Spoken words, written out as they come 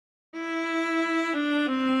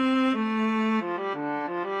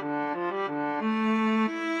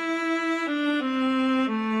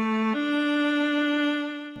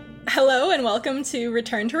Hello and welcome to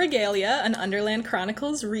Return to Regalia, an Underland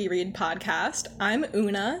Chronicles reread podcast. I'm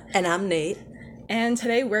Oona. And I'm Nate. And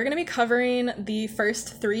today we're going to be covering the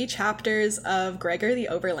first 3 chapters of Gregor the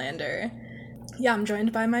Overlander. Yeah, I'm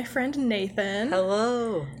joined by my friend Nathan.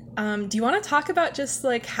 Hello. Do you want to talk about just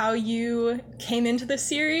like how you came into the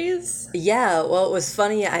series? Yeah, well, it was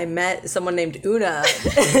funny. I met someone named Oona.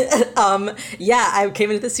 I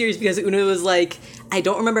came into the series because Oona was like, I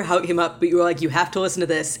don't remember how it came up, but you were like, you have to listen to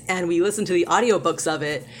this. And we listened to the audiobooks of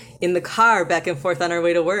it in the car back and forth on our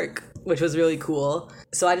way to work, which was really cool.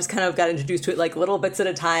 So I just kind of got introduced to it like little bits at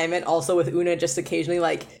a time, and also with Oona just occasionally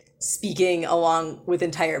like speaking along with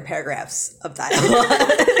entire paragraphs of dialogue.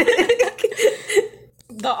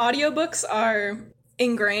 The audiobooks are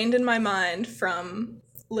ingrained in my mind from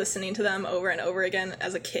listening to them over and over again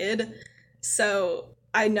as a kid. So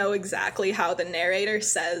I know exactly how the narrator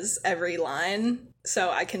says every line.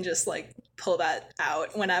 So I can just like pull that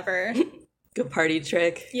out whenever. Good party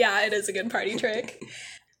trick. Yeah, it is a good party trick.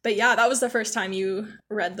 But yeah, that was the first time you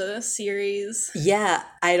read the series. Yeah,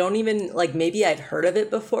 I don't even, like, maybe I'd heard of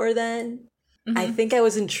it before then. Mm-hmm. I think I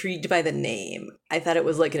was intrigued by the name. I thought it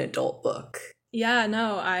was like an adult book. Yeah,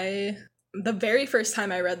 no, the very first time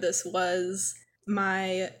I read this was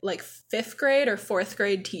my like 5th grade or 4th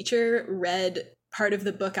grade teacher read part of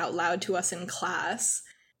the book out loud to us in class.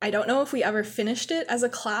 I don't know if we ever finished it as a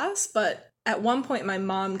class, but at one point my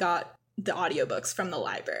mom got the audiobooks from the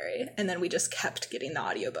library, and then we just kept getting the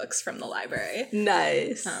audiobooks from the library.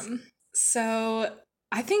 Nice. So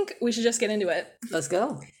I think we should just get into it. Let's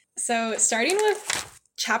go. So starting with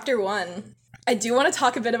chapter 1, I do want to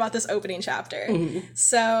talk a bit about this opening chapter. Mm-hmm.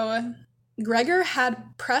 So Gregor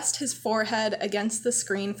had pressed his forehead against the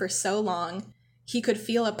screen for so long, he could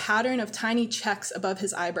feel a pattern of tiny checks above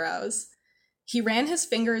his eyebrows. He ran his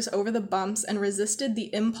fingers over the bumps and resisted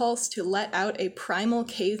the impulse to let out a primal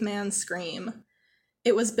caveman scream.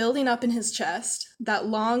 It was building up in his chest, that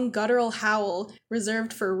long guttural howl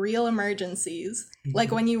reserved for real emergencies,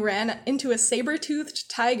 like when you ran into a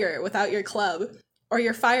saber-toothed tiger without your club, or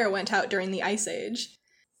your fire went out during the Ice Age.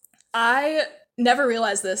 I never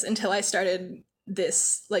realized this until I started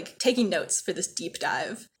this, like, taking notes for this deep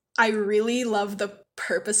dive. I really love the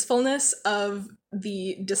purposefulness of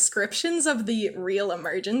the descriptions of the real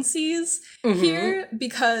emergencies here,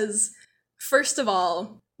 because, first of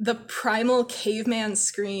all, the primal caveman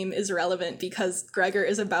scream is relevant because Gregor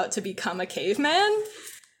is about to become a caveman.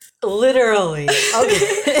 Literally.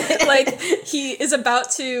 Okay. Like, he is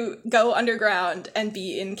about to go underground and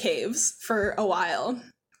be in caves for a while.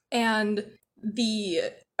 And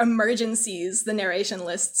the emergencies the narration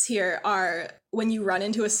lists here are when you run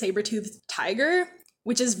into a saber-toothed tiger,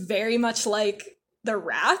 which is very much like the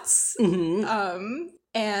rats,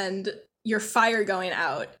 and your fire going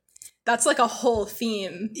out. That's like a whole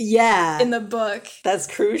theme in the book. That's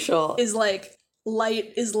crucial. Is like,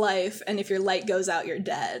 light is life, and if your light goes out, you're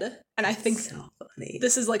dead. And I think so funny.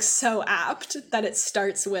 This is like so apt that it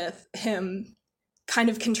starts with him kind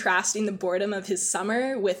of contrasting the boredom of his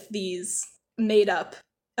summer with these made-up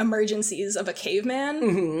emergencies of a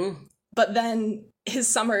caveman. But then his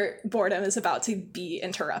summer boredom is about to be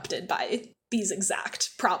interrupted by these exact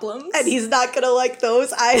problems. And he's not gonna like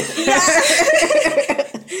those either.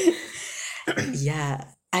 Yeah.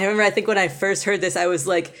 I remember, I think when I first heard this, I was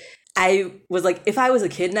like, if I was a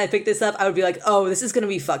kid and I picked this up, I would be like, oh, this is going to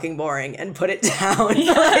be fucking boring, and put it down.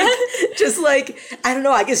 Yeah. Like, just like, I don't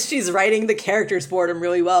know, I guess she's writing the character's boredom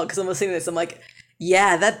really well, because I'm listening to this, I'm like,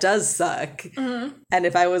 yeah, that does suck. And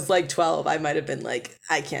if I was like 12, I might have been like,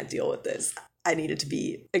 I can't deal with this. I need it to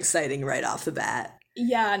be exciting right off the bat.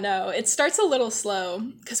 Yeah, no, it starts a little slow,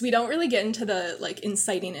 because we don't really get into the like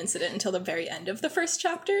inciting incident until the very end of the first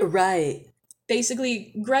chapter. Right.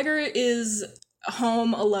 Basically, Gregor is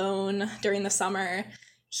home alone during the summer.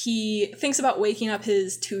 He thinks about waking up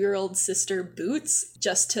his 2-year-old sister Boots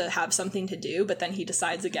just to have something to do, but then he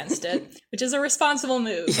decides against it, which is a responsible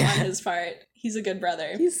move on his part. He's a good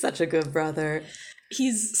brother. He's such a good brother.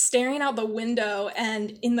 He's staring out the window,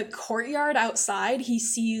 and in the courtyard outside, he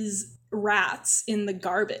sees rats in the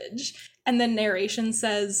garbage. And then narration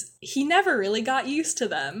says he never really got used to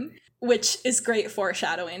them, which is great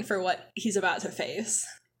foreshadowing for what he's about to face.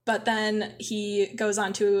 But then he goes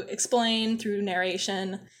on to explain through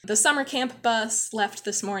narration, the summer camp bus left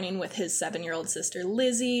this morning with his 7-year-old sister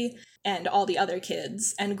Lizzie and all the other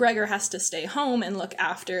kids, and Gregor has to stay home and look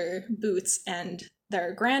after Boots and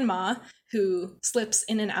their grandma, who slips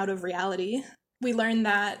in and out of reality. We learn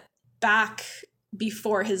that back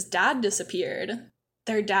before his dad disappeared,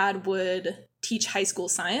 their dad would teach high school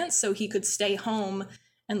science, so he could stay home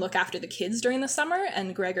and look after the kids during the summer,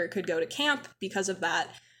 and Gregor could go to camp because of that.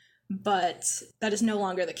 but that is no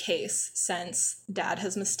longer the case since Dad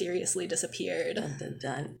has mysteriously disappeared. Dun, dun,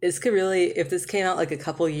 dun. This could really, if this came out like a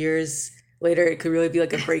couple years later, it could really be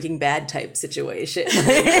like a Breaking Bad type situation.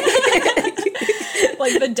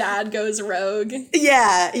 Like the dad goes rogue.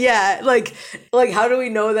 Yeah. Like how do we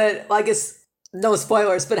know that, well, I guess no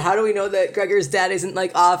spoilers, but how do we know that Gregor's dad isn't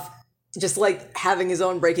like off just like having his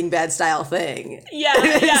own Breaking Bad style thing?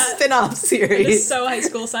 Yeah. Spin-off series. This so high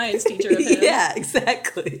school science teacher of him. Yeah,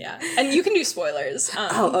 exactly. Yeah. And you can do spoilers.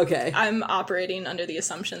 Okay. I'm operating under the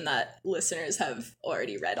assumption that listeners have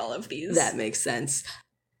already read all of these. That makes sense.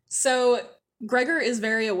 So Gregor is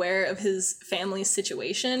very aware of his family's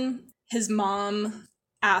situation. His mom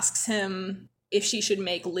asks him if she should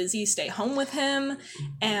make Lizzie stay home with him,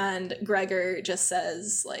 and Gregor just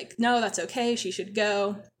says, like, no, that's okay, she should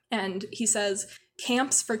go. And he says,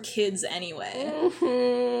 camp's for kids anyway.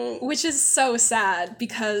 Mm-hmm. Which is so sad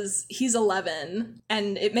because he's 11,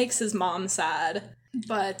 and it makes his mom sad.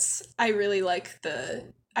 But I really like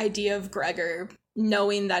the idea of Gregor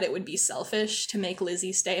knowing that it would be selfish to make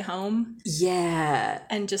Lizzie stay home. Yeah.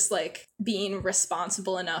 And just, like, being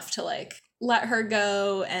responsible enough to, like, let her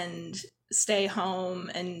go and stay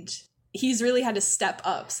home. And he's really had to step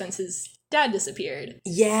up since his dad disappeared.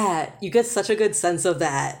 Yeah, you get such a good sense of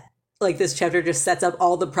that. Like, this chapter just sets up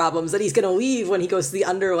all the problems that he's gonna leave when he goes to the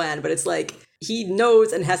Underland, but it's like, he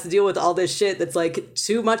knows and has to deal with all this shit that's, like,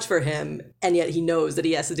 too much for him, and yet he knows that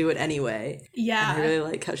he has to do it anyway. Yeah. And I really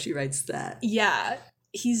like how she writes that. Yeah.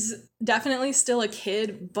 He's definitely still a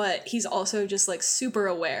kid, but he's also just, like, super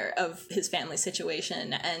aware of his family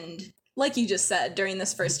situation. And like you just said, during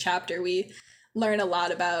this first chapter, we learn a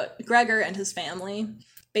lot about Gregor and his family.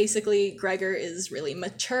 Basically, Gregor is really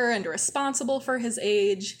mature and responsible for his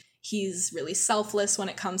age. He's really selfless when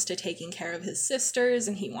it comes to taking care of his sisters,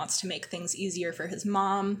 and he wants to make things easier for his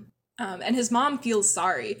mom. And his mom feels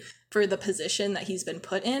sorry for the position that he's been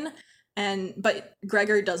put in, but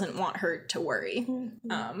Gregor doesn't want her to worry,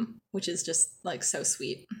 which is just, like, so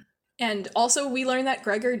sweet. And also, we learn that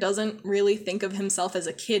Gregor doesn't really think of himself as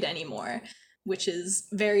a kid anymore, which is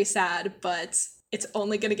very sad, but it's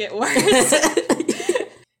only gonna get worse.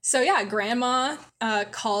 So yeah, Grandma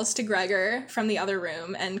calls to Gregor from the other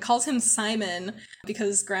room and calls him Simon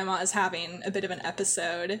because Grandma is having a bit of an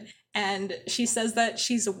episode. And she says that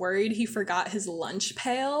she's worried he forgot his lunch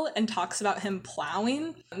pail and talks about him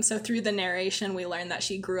plowing. So through the narration, we learn that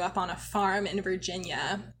she grew up on a farm in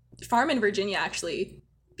Virginia. Farm in Virginia actually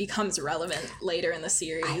becomes relevant later in the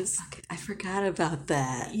series. I forgot about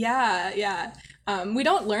that. Yeah. We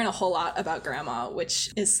don't learn a whole lot about Grandma, which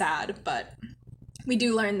is sad, but we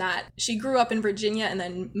do learn that she grew up in Virginia and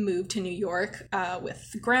then moved to New York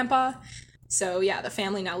with Grandpa. So yeah, the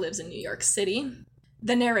family now lives in New York City.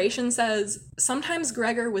 The narration says, sometimes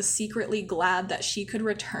Gregor was secretly glad that she could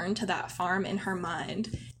return to that farm in her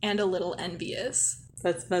mind, and a little envious.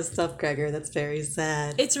 That's messed up, Gregor. That's very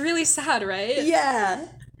sad. It's really sad, right? Yeah.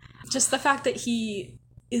 Just the fact that he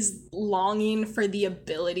is longing for the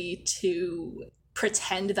ability to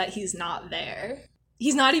pretend that he's not there.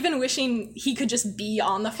 He's not even wishing he could just be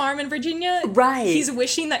on the farm in Virginia. Right. He's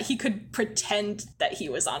wishing that he could pretend that he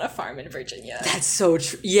was on a farm in Virginia. That's so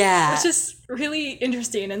true. Yeah. Which is really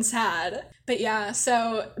interesting and sad. But yeah,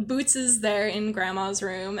 so Boots is there in Grandma's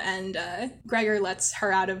room, and Gregor lets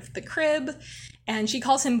her out of the crib, and she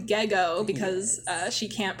calls him Gego because she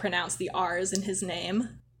can't pronounce the R's in his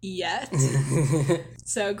name yet.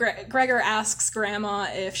 So Gregor asks Grandma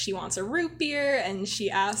if she wants a root beer, and she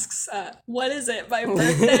asks, what is it, my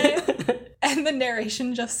birthday? And the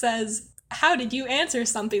narration just says, how did you answer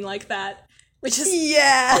something like that? Which is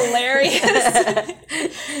hilarious.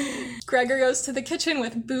 Gregor goes to the kitchen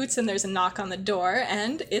with Boots, and there's a knock on the door,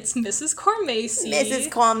 and it's Mrs. Cormacy. Mrs.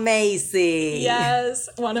 Cormacy. Yes,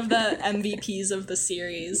 one of the MVPs of the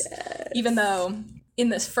series. Yes. Even though in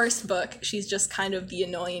this first book, she's just kind of the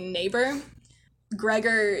annoying neighbor.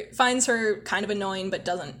 Gregor finds her kind of annoying, but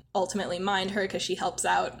doesn't ultimately mind her because she helps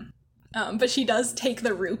out. But she does take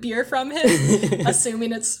the root beer from him,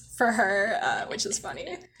 assuming it's for her, which is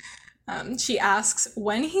funny. She asks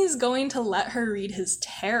when he's going to let her read his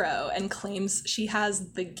tarot and claims she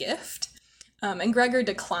has the gift. And Gregor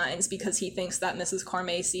declines because he thinks that Mrs.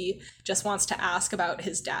 Cormacy just wants to ask about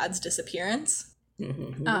his dad's disappearance.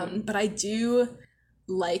 But I do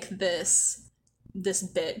like this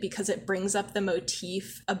bit because it brings up the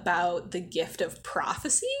motif about the gift of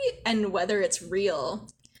prophecy and whether it's real.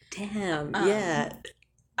 Damn, yeah.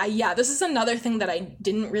 This is another thing that I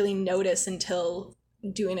didn't really notice until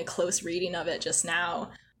doing a close reading of it just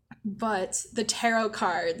now. But the tarot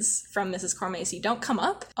cards from Mrs. Cormacy don't come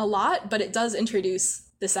up a lot, but it does introduce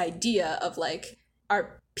this idea of, like,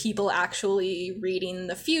 are people actually reading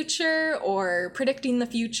the future or predicting the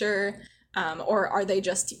future? Or are they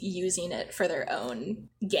just using it for their own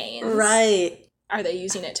gains? Right. Are they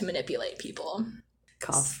using it to manipulate people?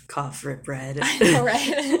 Cough, rip red. I know,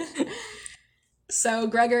 right? So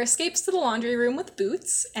Gregor escapes to the laundry room with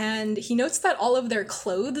Boots, and he notes that all of their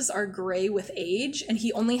clothes are gray with age, and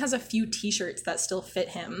he only has a few t-shirts that still fit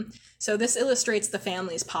him. So this illustrates the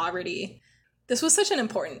family's poverty. This was such an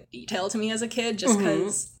important detail to me as a kid, just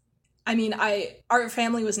because, I mean, our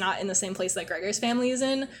family was not in the same place that Gregor's family is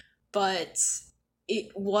in, but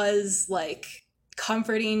it was, like,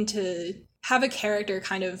 comforting to have a character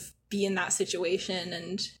kind of be in that situation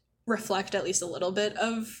and reflect at least a little bit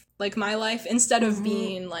of, like, my life, instead of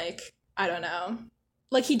being, like, I don't know.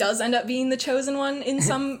 Like, he does end up being the chosen one in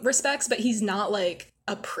some respects, but he's not, like,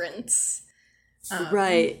 a prince.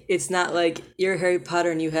 Right. It's not like you're Harry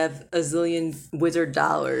Potter and you have a zillion wizard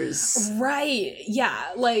dollars. Right.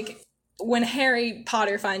 Yeah. Like, when Harry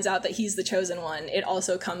Potter finds out that he's the chosen one, it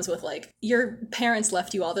also comes with, like, your parents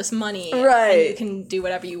left you all this money. Right. And you can do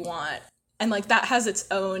whatever you want. And, like, that has its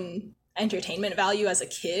own entertainment value as a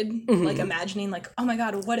kid. Like, imagining, like, oh my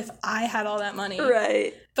god, what if I had all that money?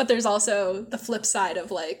 Right. But there's also the flip side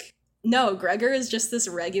of, like, no, Gregor is just this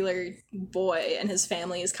regular boy and his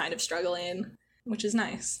family is kind of struggling, which is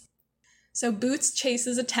nice. So Boots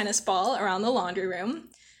chases a tennis ball around the laundry room.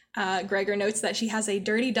 Gregor notes that she has a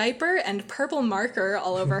dirty diaper and purple marker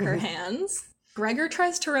all over her hands. Gregor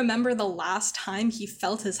tries to remember the last time he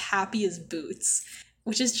felt as happy as Boots,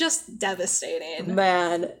 which is just devastating.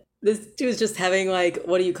 Man, this dude's just having, like,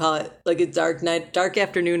 what do you call it? Like a dark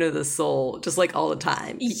afternoon of the soul, just like all the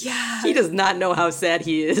time. Yeah. He does not know how sad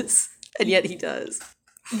he is, and yet he does.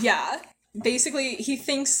 Yeah. Basically, he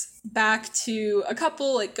thinks back to a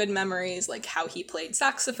couple, like, good memories, like how he played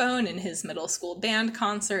saxophone in his middle school band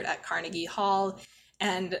concert at Carnegie Hall,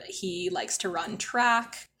 and he likes to run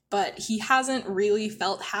track, but he hasn't really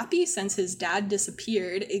felt happy since his dad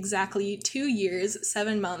disappeared exactly 2 years,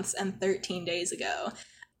 7 months, and 13 days ago.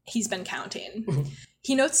 He's been counting.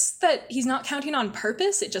 He notes that he's not counting on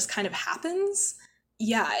purpose, it just kind of happens.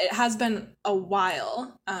 Yeah, it has been a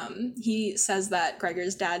while. He says that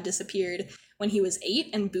Gregor's dad disappeared when he was 8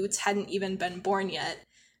 and Boots hadn't even been born yet,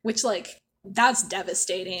 which, like, that's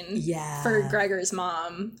devastating for Gregor's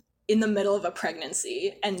mom in the middle of a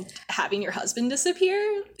pregnancy and having your husband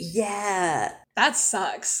disappear. Yeah. That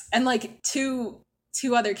sucks. And, like, two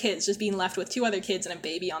other kids, just being left with 2 other kids and a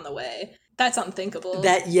baby on the way. That's unthinkable.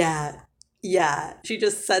 Yeah. She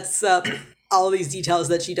just sets up all these details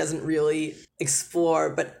that she doesn't really explore,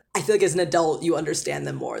 but I feel like as an adult, you understand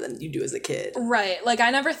them more than you do as a kid. Right. Like, I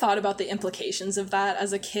never thought about the implications of that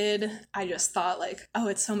as a kid. I just thought, like, oh,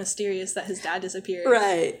 it's so mysterious that his dad disappeared.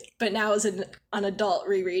 Right. But now as an adult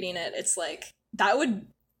rereading it, it's like, that would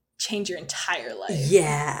change your entire life.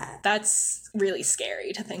 Yeah. That's really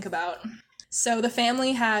scary to think about. So the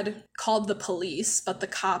family had called the police, but the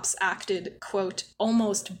cops acted, quote,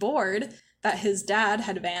 almost bored that his dad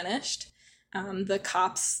had vanished. The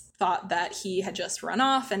cops thought that he had just run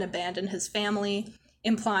off and abandoned his family,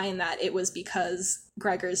 implying that it was because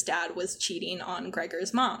Gregor's dad was cheating on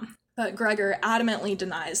Gregor's mom. But Gregor adamantly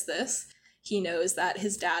denies this. He knows that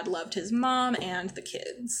his dad loved his mom and the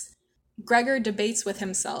kids. Gregor debates with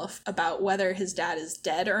himself about whether his dad is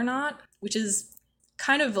dead or not, which is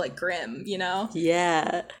kind of, like, grim, you know?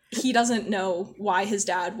 Yeah. He doesn't know why his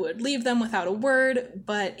dad would leave them without a word,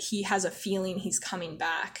 but he has a feeling he's coming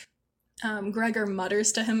back. Gregor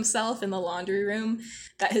mutters to himself in the laundry room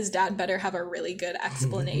that his dad better have a really good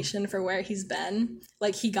explanation for where he's been.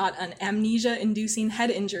 Like, he got an amnesia-inducing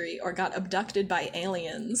head injury or got abducted by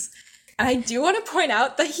aliens. And I do want to point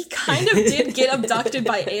out that he kind of did get abducted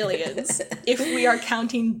by aliens, if we are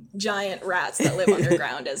counting giant rats that live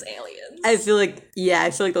underground as aliens. I feel like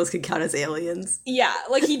those could count as aliens. Yeah,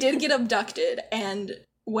 like, he did get abducted, and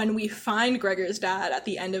when we find Gregor's dad at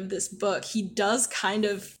the end of this book, he does kind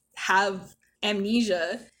of have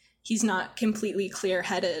amnesia. He's not completely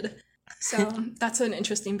clear-headed. So that's an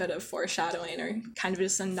interesting bit of foreshadowing, or kind of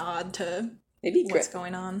just a nod to maybe what's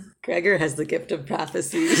going on. Gregor has the gift of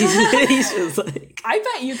prophecy. He's just like... I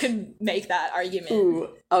bet you could make that argument. Ooh,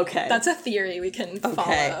 okay. That's a theory we can follow.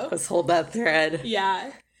 Okay, let's hold that thread.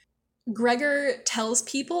 Yeah. Gregor tells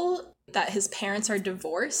people that his parents are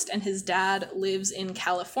divorced and his dad lives in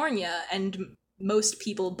California, and most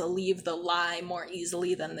people believe the lie more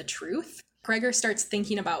easily than the truth. Gregor starts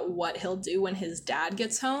thinking about what he'll do when his dad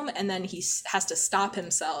gets home, and then he has to stop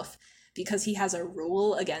himself because he has a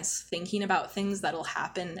rule against thinking about things that'll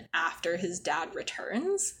happen after his dad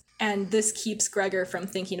returns. And this keeps Gregor from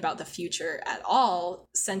thinking about the future at all,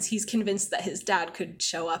 since he's convinced that his dad could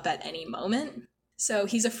show up at any moment. So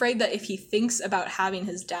he's afraid that if he thinks about having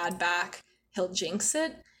his dad back, he'll jinx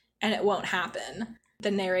it, and it won't happen.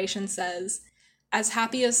 The narration says, "As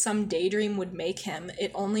happy as some daydream would make him,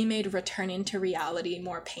 it only made returning to reality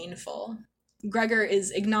more painful." Gregor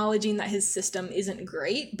is acknowledging that his system isn't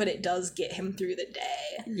great, but it does get him through the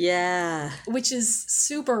day. Yeah. Which is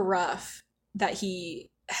super rough that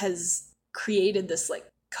he has created this, like,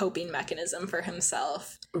 coping mechanism for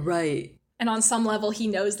himself. Right. And on some level, he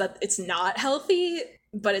knows that it's not healthy,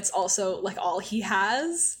 but it's also, like, all he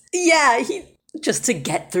has. Yeah, just to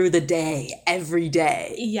get through the day, every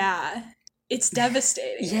day. Yeah. It's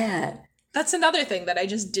devastating. Yeah. That's another thing that I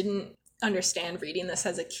just didn't understand reading this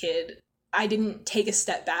as a kid. I didn't take a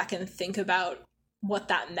step back and think about what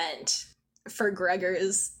that meant for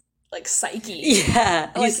Gregor's, like, psyche.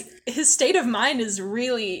 Yeah. Like, his state of mind is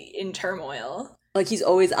really in turmoil. Like, he's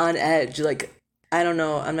always on edge. Like, I don't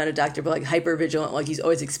know, I'm not a doctor, but, like, hyper vigilant. Like, he's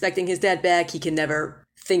always expecting his dad back. He can never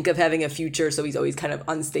think of having a future, so he's always kind of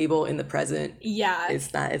unstable in the present. Yeah. It's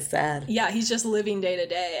sad. Yeah, he's just living day to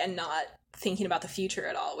day and not thinking about the future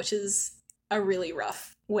at all, which is a really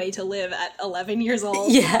rough way to live at 11 years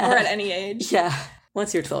old. Yeah. Or at any age. Yeah.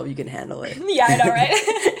 Once you're 12, you can handle it. Yeah, I know,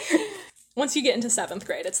 right? Once you get into 7th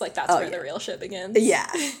grade, it's like that's where the real shit begins. Yeah.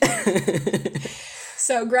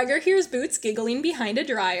 So Gregor hears Boots giggling behind a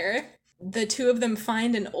dryer. The two of them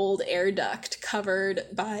find an old air duct covered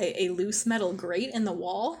by a loose metal grate in the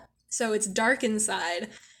wall. So it's dark inside,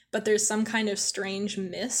 but there's some kind of strange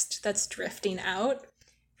mist that's drifting out.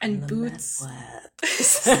 And Boots...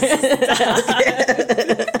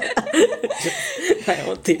 My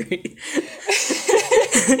own theory.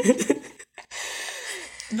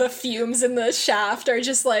 The fumes in the shaft are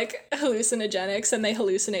just, like, hallucinogenics, and they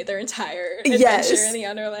hallucinate their entire adventure in the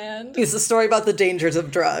Underland. It's a story about the dangers of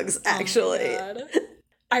drugs, actually. Oh my God.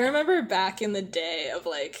 I remember back in the day of,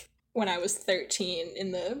 like, when I was 13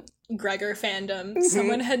 in the Gregor fandom,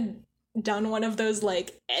 someone had done one of those,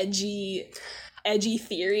 like, edgy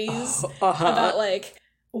theories about, like,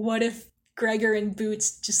 what if Gregor and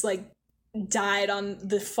Boots just, like, died on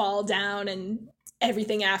the fall down and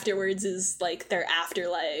everything afterwards is, like, their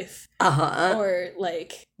afterlife. Or,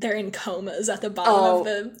 like, they're in comas at the bottom of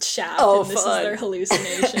the shaft and this is their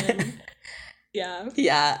hallucination.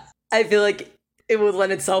 Yeah. I feel like it would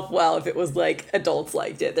lend itself well if it was, like, adults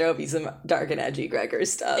liked it. There will be some dark and edgy Gregor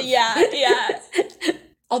stuff. Yeah.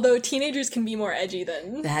 Although teenagers can be more edgy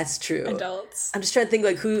than that's true. Adults. I'm just trying to think,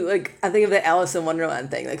 like, who, like, I think of the Alice in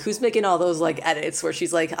Wonderland thing. Like, who's making all those, like, edits where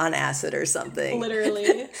she's, like, on acid or something?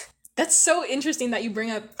 Literally. That's so interesting that you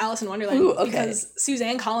bring up Alice in Wonderland because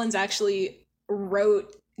Suzanne Collins actually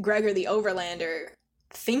wrote Gregor the Overlander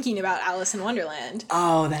thinking about Alice in Wonderland.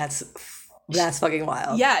 Oh, that's fucking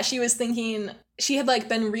wild. Yeah, she was thinking, she had, like,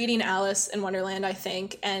 been reading Alice in Wonderland, I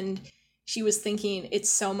think, and she was thinking it's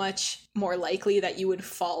so much more likely that you would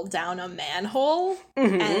fall down a manhole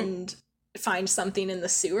and find something in the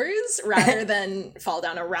sewers rather than fall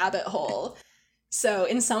down a rabbit hole. So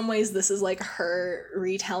in some ways, this is, like, her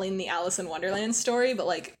retelling the Alice in Wonderland story, but,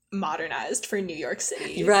 like, modernized for New York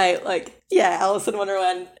City. Right, like, yeah, Alice in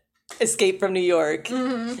Wonderland, Escape from New York.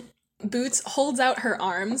 Boots holds out her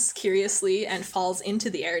arms curiously and falls into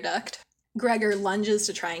the air duct. Gregor lunges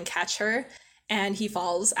to try and catch her, and he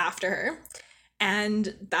falls after her.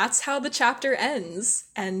 And that's how the chapter ends.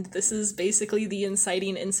 And this is basically the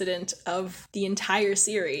inciting incident of the entire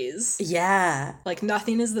series. Yeah. Like,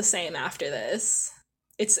 nothing is the same after this.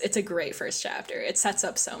 It's a great first chapter. It sets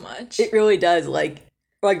up so much. It really does. Like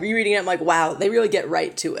rereading it, I'm like, wow, they really get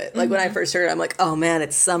right to it. Like, when I first heard it, I'm like, oh man,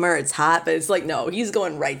 it's summer, it's hot. But it's like, no, he's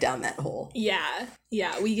going right down that hole. Yeah.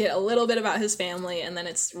 We get a little bit about his family, and then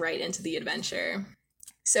it's right into the adventure.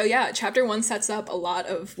 So yeah, chapter 1 sets up a lot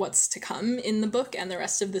of what's to come in the book and the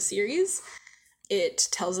rest of the series. It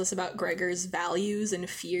tells us about Gregor's values and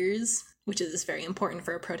fears, which is very important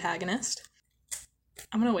for a protagonist.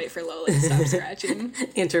 I'm gonna wait for Lola to stop scratching.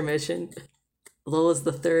 Intermission. Lola's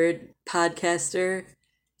the third podcaster.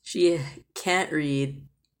 She can't read.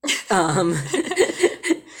 But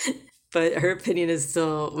her opinion is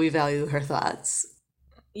still, we value her thoughts.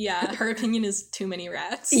 Yeah, her opinion is too many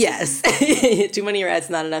rats. Yes. Too many rats,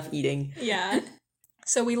 not enough eating. Yeah.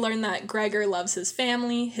 So we learn that Gregor loves his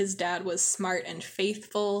family. His dad was smart and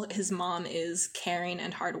faithful. His mom is caring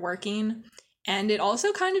and hardworking. And it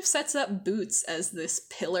also kind of sets up Boots as this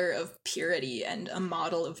pillar of purity and a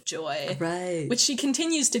model of joy. Right. Which she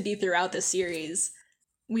continues to be throughout the series.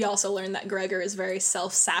 We also learn that Gregor is very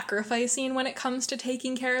self-sacrificing when it comes to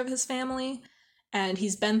taking care of his family. And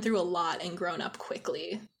he's been through a lot and grown up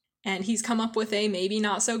quickly. and he's come up with a maybe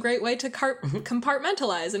not so great way to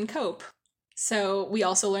compartmentalize and cope. So we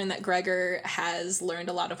also learn that Gregor has learned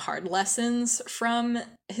a lot of hard lessons from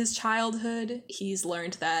his childhood. He's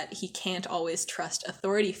learned that he can't always trust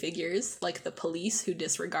authority figures like the police who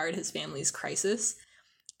disregard his family's crisis.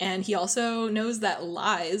 And he also knows that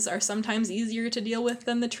lies are sometimes easier to deal with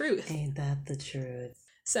than the truth. Ain't that the truth?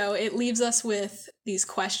 So it leaves us with these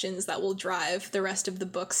questions that will drive the rest of the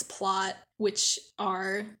book's plot, which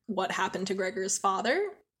are what happened to Gregor's father?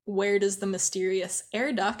 Where does the mysterious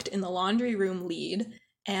air duct in the laundry room lead?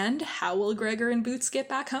 And how will Gregor and Boots get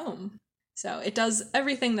back home? So it does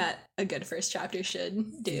everything that a good first chapter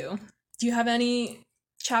should do. Do you have any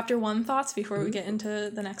chapter 1 thoughts before we get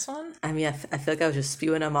into the next one? I mean, I feel like I was just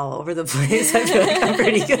spewing them all over the place. I feel like I'm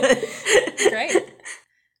pretty good. Great.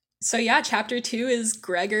 So yeah, chapter 2 is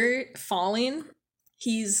Gregor falling.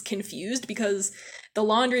 He's confused because the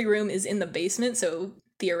laundry room is in the basement, so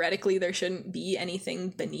theoretically there shouldn't be anything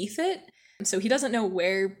beneath it. So he doesn't know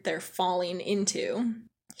where they're falling into.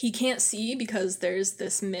 He can't see because there's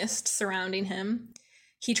this mist surrounding him.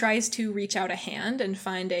 He tries to reach out a hand and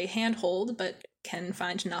find a handhold, but can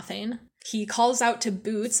find nothing. He calls out to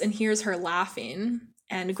Boots and hears her laughing,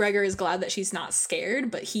 and Gregor is glad that she's not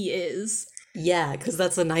scared, but he is. Yeah, because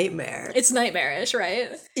that's a nightmare. It's nightmarish,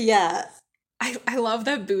 right? Yeah. I love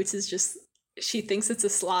that Boots is just, she thinks it's a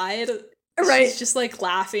slide. Right. She's just like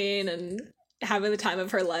laughing and having the time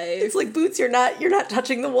of her life. It's like, Boots, you're not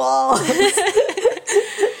touching the wall.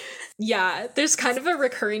 Yeah, there's kind of a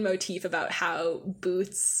recurring motif about how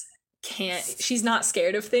Boots she's not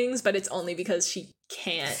scared of things, but it's only because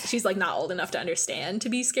she's like not old enough to understand to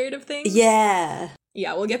be scared of things. Yeah.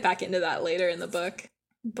 Yeah, we'll get back into that later in the book.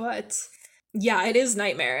 But yeah, it is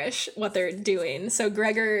nightmarish what they're doing. So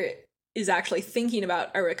Gregor is actually thinking about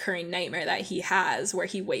a recurring nightmare that he has where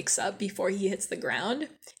he wakes up before he hits the ground,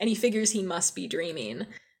 and he figures he must be dreaming.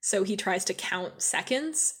 So he tries to count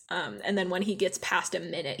seconds, and then when he gets past a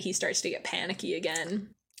minute, he starts to get panicky again.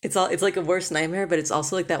 It's like a worse nightmare, but it's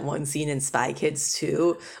also like that one scene in Spy Kids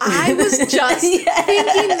 2. I was just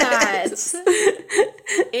thinking that.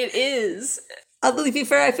 It is. To be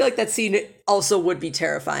fair, I feel like that scene also would be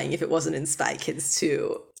terrifying if it wasn't in Spy Kids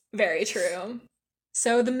 2. Very true.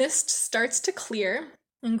 So the mist starts to clear,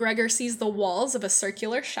 and Gregor sees the walls of a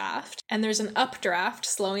circular shaft, and there's an updraft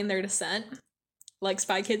slowing their descent, like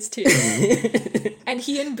Spy Kids 2. And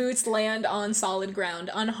he and Boots land on solid ground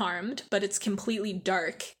unharmed, but it's completely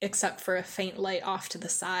dark except for a faint light off to the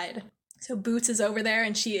side. So Boots is over there,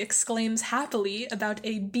 and she exclaims happily about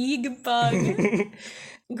a big bug.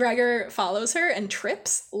 Gregor follows her and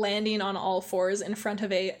trips, landing on all fours in front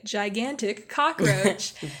of a gigantic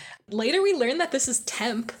cockroach. Later, we learn that this is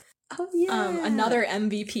Temp. Oh, yeah. Another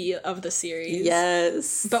MVP of the series.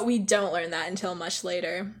 Yes. But we don't learn that until much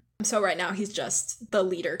later. So right now, he's just the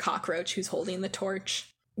leader cockroach who's holding the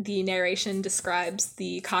torch. The narration describes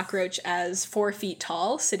the cockroach as 4 feet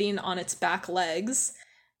tall, sitting on its back legs.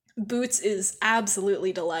 Boots is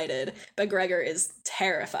absolutely delighted, but Gregor is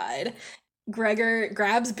terrified. Gregor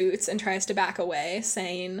grabs Boots and tries to back away,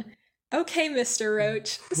 saying, "Okay, Mr.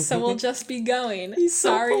 Roach, so we'll just be going. He's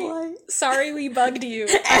so sorry we bugged you.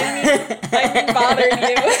 I mean bothered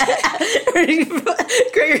you."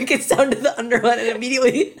 Gregor gets down to the underline and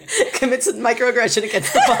immediately commits a microaggression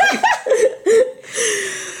against the bug.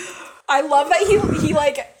 I love that he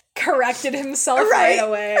like corrected himself right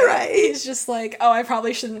away. Right. He's just like, "Oh, I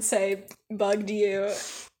probably shouldn't say bugged you."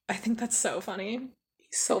 I think that's so funny.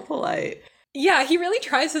 He's so polite. Yeah, he really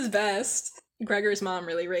tries his best. Gregor's mom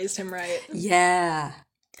really raised him right. Yeah.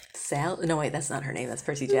 No, wait, that's not her name. That's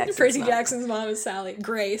Percy Jackson's mom. Jackson's mom is Sally.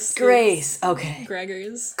 Grace. Okay.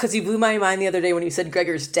 Gregor's. Because you blew my mind the other day when you said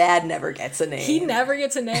Gregor's dad never gets a name. He never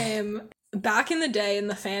gets a name. Back in the day in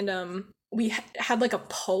the fandom, we had like a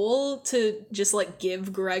poll to just like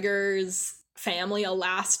give Gregor's family a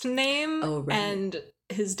last name and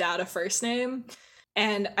his dad a first name.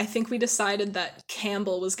 And I think we decided that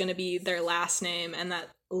Campbell was going to be their last name and that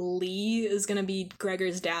Lee is going to be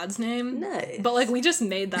Gregor's dad's name. Nice. But like we just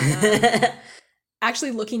made that up.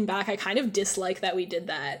 Actually, looking back, I kind of dislike that we did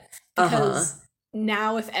that. Because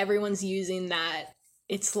now if everyone's using that,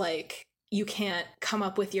 it's like you can't come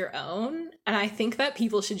up with your own. And I think that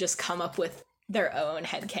people should just come up with their own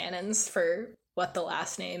headcanons for what the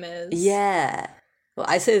last name is. Yeah. Well,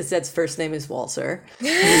 I say his dad's first name is Walter.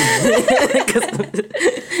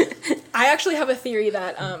 I actually have a theory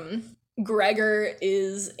that Gregor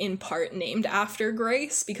is in part named after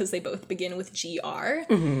Grace because they both begin with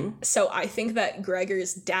GR. So I think that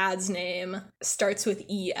Gregor's dad's name starts with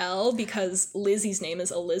EL because Lizzie's name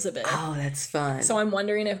is Elizabeth. Oh, that's fun. So I'm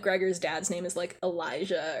wondering if Gregor's dad's name is like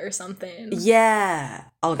Elijah or something. Yeah.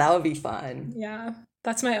 Oh, that would be fun. Yeah.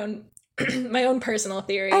 That's my own my own personal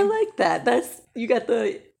theory. I like that.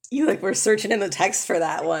 You were searching in the text for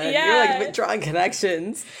that one. Yeah. You're like drawing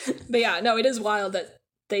connections. But yeah, no, it is wild that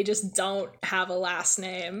they just don't have a last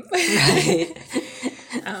name. Right.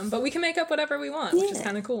 But we can make up whatever we want, which is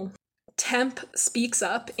kind of cool. Temp speaks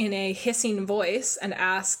up in a hissing voice and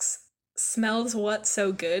asks, "Smells what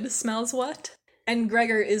so good? Smells what?" And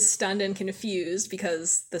Gregor is stunned and confused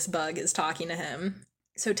because this bug is talking to him.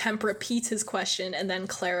 So Temp repeats his question and then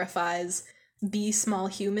clarifies, "Be small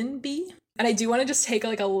human, be?" And I do want to just take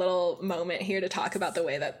like a little moment here to talk about the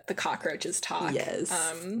way that the cockroaches talk. Yes.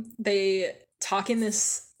 They talk in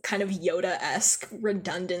this kind of Yoda-esque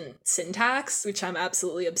redundant syntax, which I'm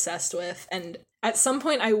absolutely obsessed with. And at some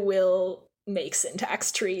point I will make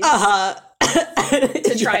syntax trees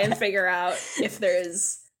to try and figure out if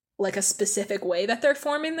there's like a specific way that they're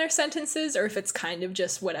forming their sentences or if it's kind of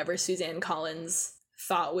just whatever Suzanne Collins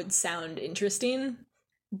thought would sound interesting.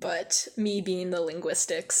 But me being the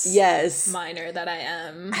linguistics minor that I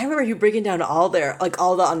am, I remember you breaking down all the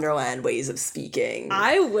Underland ways of speaking.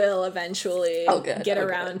 I will eventually get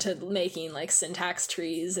around to making like syntax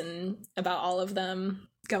trees and about all of them,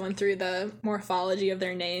 going through the morphology of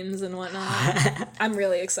their names and whatnot. I'm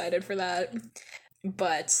really excited for that.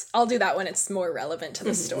 But I'll do that when it's more relevant to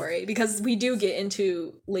the story, because we do get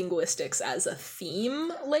into linguistics as a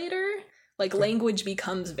theme later. Like, language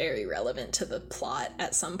becomes very relevant to the plot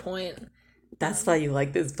at some point. That's why you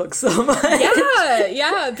like this book so much.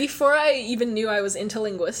 Yeah. Before I even knew I was into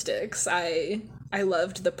linguistics, I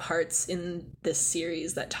loved the parts in this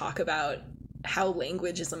series that talk about how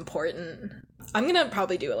language is important. I'm gonna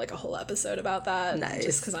probably do like a whole episode about that. Nice.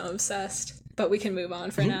 Just because I'm obsessed. But we can move on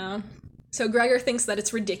for now. So Gregor thinks that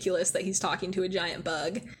it's ridiculous that he's talking to a giant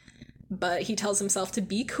bug, but he tells himself to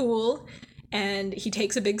be cool. And he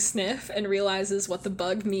takes a big sniff and realizes what the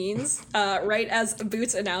bug means, right as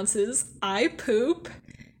Boots announces, "I poop."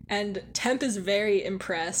 And Temp is very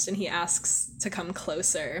impressed, and he asks to come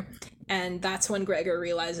closer. And that's when Gregor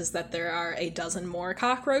realizes that there are a dozen more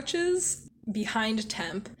cockroaches behind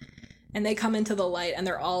Temp. And they come into the light, and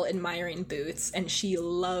they're all admiring Boots, and she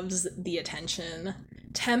loves the attention.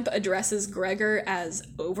 Temp addresses Gregor as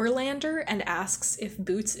Overlander and asks if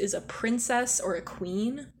Boots is a princess or a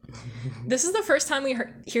queen. This is the first time we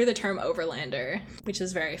hear the term Overlander, which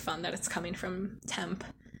is very fun that it's coming from Temp.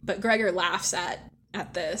 But Gregor laughs at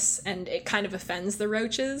this, and it kind of offends the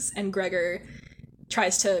roaches, and Gregor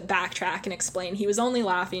tries to backtrack and explain he was only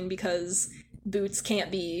laughing because Boots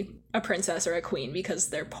can't be a princess or a queen because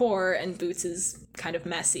they're poor, and Boots is kind of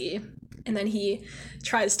messy. And then he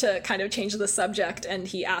tries to kind of change the subject, and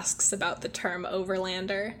he asks about the term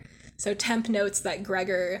Overlander. So Temp notes that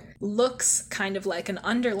Gregor looks kind of like an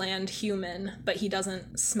underland human, but he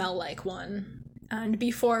doesn't smell like one. And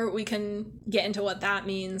before we can get into what that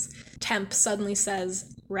means, Temp suddenly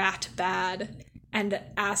says, "Rat bad," and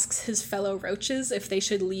asks his fellow roaches if they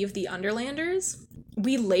should leave the Underlanders.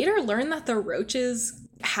 We later learn that the roaches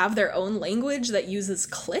have their own language that uses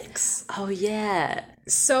clicks. Oh, yeah.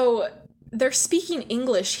 So they're speaking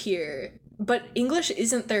English here, but English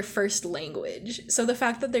isn't their first language. So the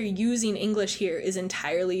fact that they're using English here is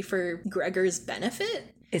entirely for Gregor's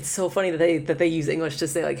benefit. It's so funny that they use English to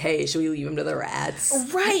say, like, hey, should we leave him to the rats?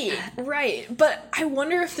 Right. But I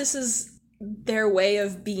wonder if this is their way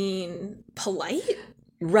of being polite.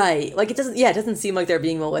 Right. Like, it doesn't seem like they're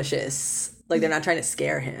being malicious. Like, they're not trying to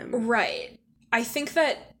scare him. Right. I think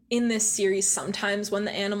that in this series, sometimes when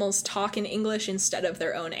the animals talk in English instead of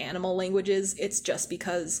their own animal languages, it's just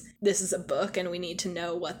because this is a book and we need to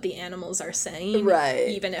know what the animals are saying. Right.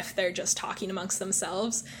 Even if they're just talking amongst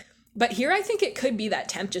themselves. But here I think it could be that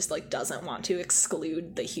Temp just like doesn't want to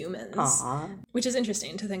exclude the humans. Aww. Which is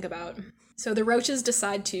interesting to think about. So the roaches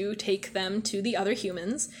decide to take them to the other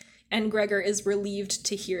humans, and Gregor is relieved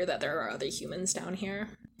to hear that there are other humans down here.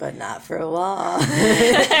 But not for a while.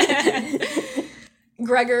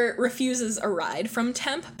 Gregor refuses a ride from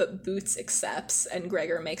Temp, but Boots accepts, and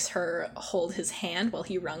Gregor makes her hold his hand while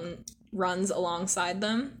he runs alongside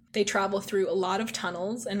them. They travel through a lot of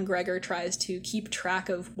tunnels, and Gregor tries to keep track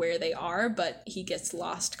of where they are, but he gets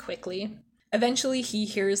lost quickly. Eventually, he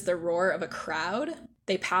hears the roar of a crowd.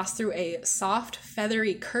 They pass through a soft,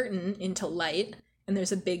 feathery curtain into light, and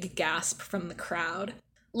there's a big gasp from the crowd.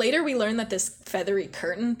 Later, we learn that this feathery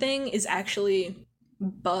curtain thing is actually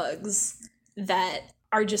bugs that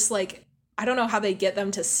are just like, I don't know how they get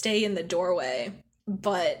them to stay in the doorway,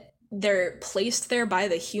 but they're placed there by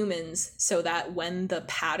the humans so that when the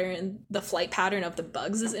flight pattern of the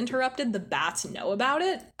bugs is interrupted, the bats know about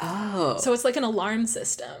it. Oh. So it's like an alarm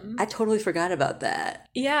system. I totally forgot about that.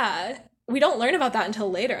 Yeah. We don't learn about that until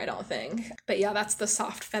later, I don't think. But yeah, that's the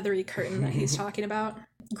soft, feathery curtain that he's talking about.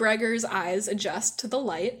 Gregor's eyes adjust to the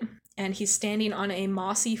light, and he's standing on a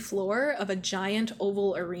mossy floor of a giant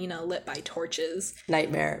oval arena lit by torches.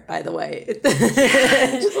 Nightmare, by the way.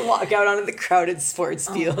 Just walk out onto the crowded sports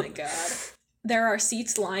field. Oh my god. There are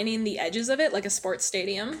seats lining the edges of it like a sports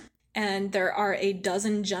stadium, and there are a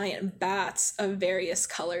dozen giant bats of various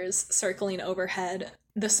colors circling overhead,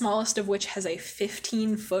 the smallest of which has a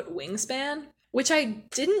 15-foot wingspan, which I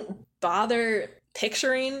didn't bother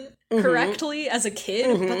picturing correctly as a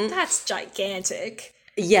kid, but that's gigantic.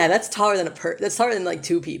 Yeah, that's taller than that's taller than like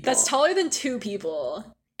 2 people. That's taller than 2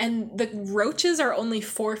 people. And the roaches are only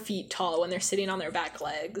 4 feet tall when they're sitting on their back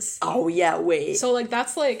legs. Oh, yeah, wait. So, like,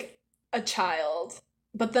 that's like a child.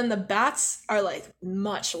 But then the bats are, like,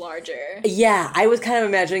 much larger. Yeah, I was kind of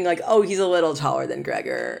imagining, like, oh, he's a little taller than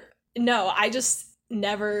Gregor. No, I just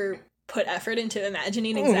never put effort into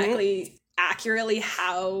imagining exactly accurately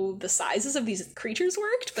how the sizes of these creatures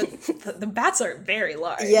worked, but the bats are very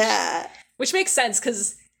large. Yeah. Which makes sense,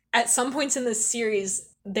 because at some points in this series,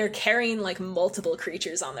 they're carrying, like, multiple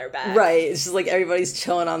creatures on their back. Right. It's just like everybody's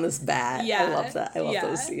chilling on this bat. Yeah. I love that. I love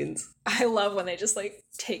those scenes. I love when they just, like,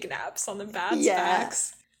 take naps on the bats'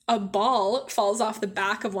 backs. A ball falls off the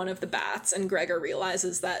back of one of the bats, and Gregor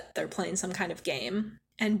realizes that they're playing some kind of game.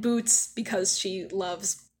 And Boots, because she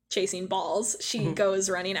loves chasing balls, she goes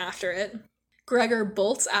running after it. Gregor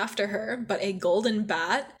bolts after her, but a golden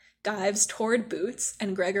bat dives toward Boots,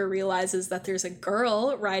 and Gregor realizes that there's a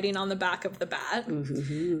girl riding on the back of the bat.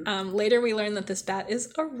 Later we learn that this bat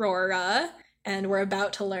is Aurora, and we're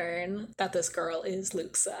about to learn that this girl is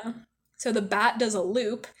Luxa. So the bat does a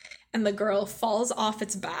loop, and the girl falls off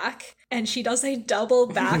its back, and she does a double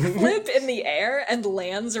backflip in the air and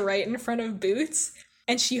lands right in front of Boots,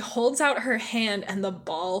 and she holds out her hand and the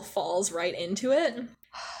ball falls right into it,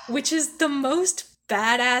 which is the most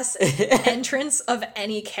badass entrance of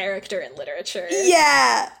any character in literature.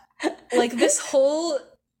 Yeah! Like, this whole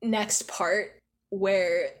next part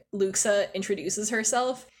where Luxa introduces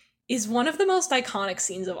herself is one of the most iconic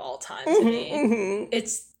scenes of all time to me.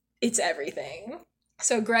 It's everything.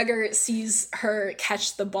 So Gregor sees her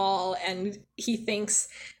catch the ball, and he thinks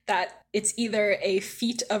that it's either a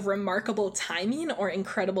feat of remarkable timing or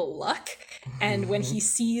incredible luck. And when he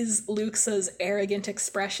sees Luxa's arrogant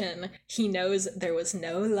expression, he knows there was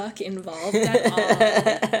no luck involved at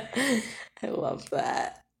all. I love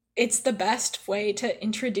that. It's the best way to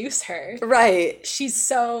introduce her. Right. She's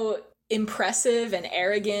so impressive and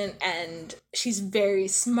arrogant, and she's very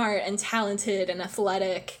smart and talented and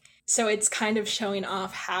athletic. So it's kind of showing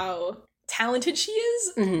off how talented she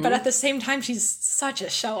is, but at the same time, she's such a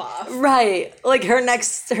show-off. Right. Like,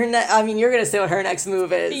 I mean, you're going to say what her next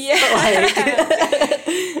move is. Yeah.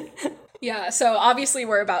 Like. Yeah, so obviously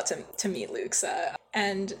we're about to meet Luxa,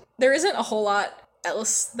 and there isn't a whole lot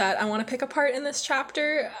else that I want to pick apart in this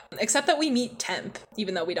chapter, except that we meet Temp,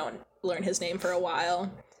 even though we don't learn his name for a while.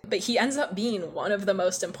 But he ends up being one of the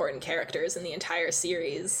most important characters in the entire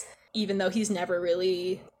series, even though he's never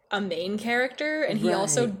really a main character, and he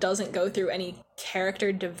also doesn't go through any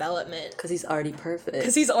character development. Because he's already perfect.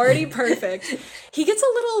 He gets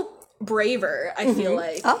a little braver, I feel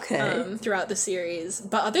like, throughout the series.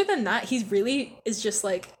 But other than that, he really is just,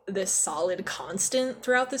 like, this solid constant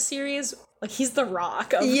throughout the series. Like, he's the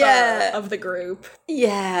rock of the group.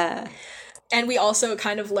 Yeah. And we also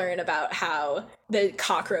kind of learn about how the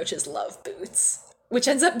cockroaches love Boots, which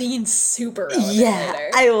ends up being super relevant later.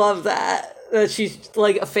 I love that. She's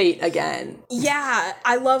like a fate again. Yeah,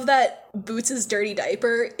 I love that Boots' dirty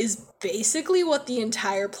diaper is basically what the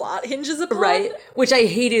entire plot hinges upon. Right, which I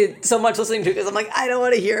hated so much listening to because I'm like, I don't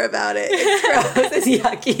want to hear about it. It's gross, it's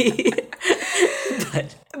yucky.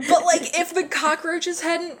 But like, if the cockroaches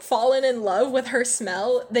hadn't fallen in love with her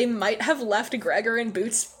smell, they might have left Gregor and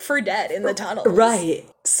Boots for dead in the tunnels. Right.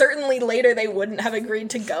 Certainly later they wouldn't have agreed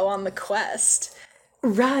to go on the quest.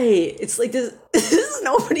 Right. It's like this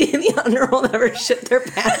nobody in the underworld ever shit their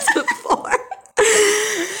pants before.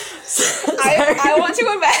 I want to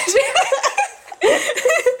imagine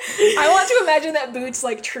I want to imagine that Boots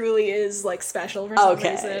like truly is like special for some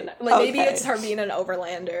reason. Like maybe it's her being an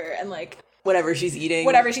overlander and like whatever she's eating.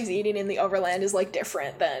 Whatever she's eating in the Overland is, like,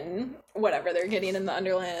 different than whatever they're getting in the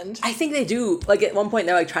Underland. I think they do. Like, at one point,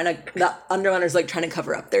 they're, like, the Underlanders, like, trying to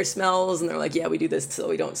cover up their smells, and they're like, yeah, we do this so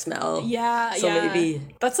we don't smell. Yeah, so maybe...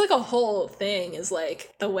 That's, like, a whole thing, is,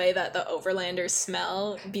 like, the way that the Overlanders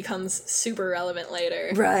smell becomes super relevant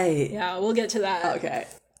later. Right. Yeah, we'll get to that. Okay.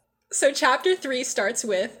 So chapter 3 starts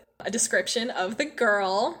with a description of the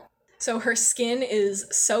girl. So her skin is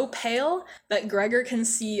so pale that Gregor can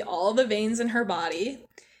see all the veins in her body.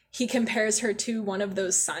 He compares her to one of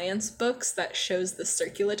those science books that shows the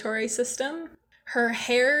circulatory system. Her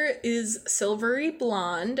hair is silvery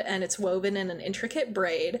blonde, and it's woven in an intricate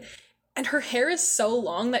braid. And her hair is so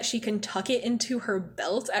long that she can tuck it into her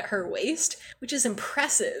belt at her waist, which is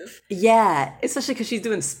impressive. Yeah, especially because she's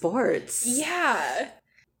doing sports. Yeah.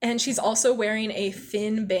 And she's also wearing a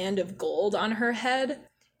thin band of gold on her head.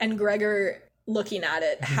 And Gregor, looking at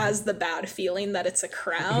it, has the bad feeling that it's a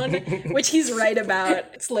crown, which he's right about.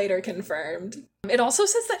 It's later confirmed. It also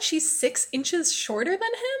says that she's 6 inches shorter than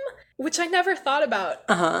him, which I never thought about.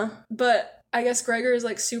 Uh-huh. But I guess Gregor is,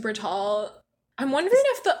 like, super tall. I'm wondering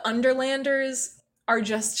if the Underlanders are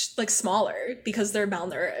just, like, smaller because they're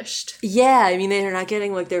malnourished. Yeah, I mean, they're not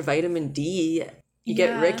getting, like, their vitamin D. You get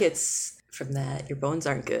Yeah. rickets from that. Your bones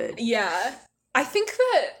aren't good. Yeah. I think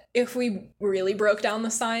that if we really broke down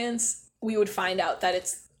the science, we would find out that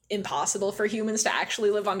it's impossible for humans to actually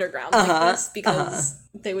live underground like this, because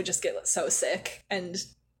they would just get so sick and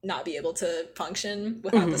not be able to function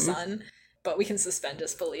without the sun. But we can suspend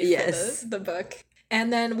disbelief for the book.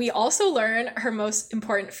 And then we also learn her most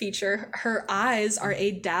important feature. Her eyes are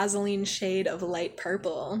a dazzling shade of light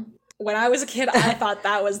purple. When I was a kid, I thought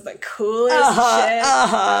that was the coolest shit.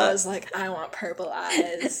 I was like, I want purple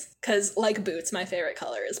eyes. Because, like Boots, my favorite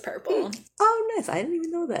color is purple. Oh, nice. I didn't even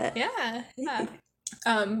know that. Yeah.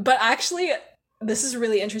 But actually, this is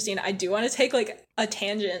really interesting. I do want to take, like, a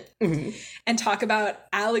tangent and talk about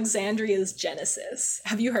Alexandria's genesis.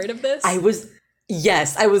 Have you heard of this? I was going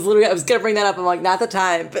to bring that up. I'm like, not the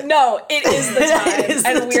time. But no, it is the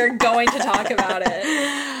time. We're going to talk about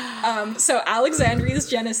it. So Alexandria's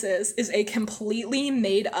genesis is a completely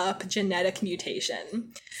made-up genetic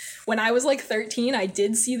mutation. When I was, like, 13, I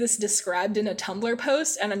did see this described in a Tumblr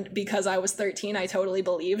post, and because I was 13, I totally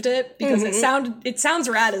believed it, because it sounds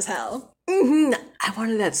rad as hell. I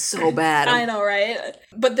wanted that so bad. I know, right?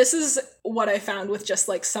 But this is what I found with just,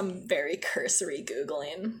 like, some very cursory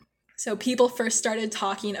Googling. So people first started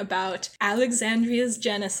talking about Alexandria's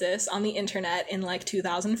genesis on the internet in, like,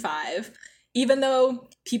 2005. Even though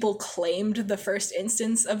people claimed the first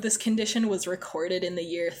instance of this condition was recorded in the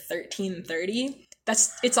year 1330,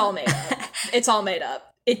 it's all made up. It's all made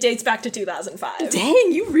up. It dates back to 2005.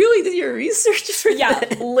 Dang, you really did your research for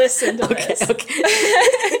that. Listen to this.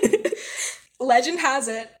 Okay. Legend has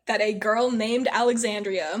it that a girl named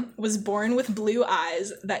Alexandria was born with blue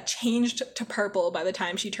eyes that changed to purple by the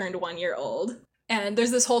time she turned 1 year old. And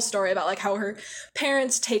there's this whole story about, like, how her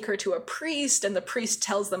parents take her to a priest, and the priest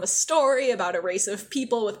tells them a story about a race of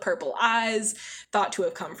people with purple eyes, thought to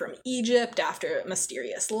have come from Egypt after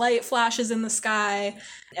mysterious light flashes in the sky.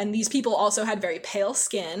 And these people also had very pale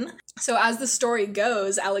skin. So as the story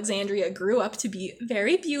goes, Alexandria grew up to be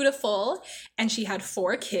very beautiful, and she had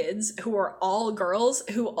 4 kids who were all girls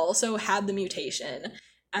who also had the mutation.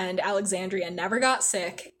 And Alexandria never got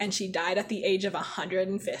sick, and she died at the age of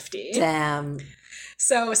 150. Damn.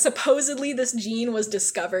 So supposedly this gene was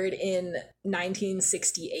discovered in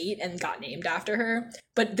 1968 and got named after her,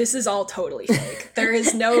 but this is all totally fake. There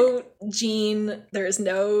is no gene, there is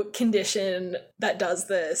no condition that does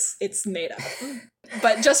this. It's made up.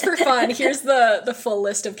 But just for fun, here's the full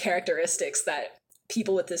list of characteristics that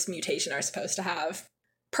people with this mutation are supposed to have.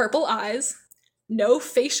 Purple eyes, no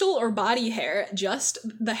facial or body hair, just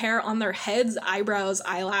the hair on their heads, eyebrows,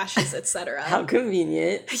 eyelashes, etc. How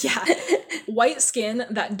convenient. Yeah. White skin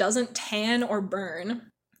that doesn't tan or burn.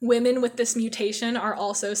 Women with this mutation are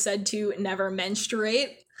also said to never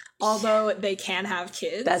menstruate, although they can have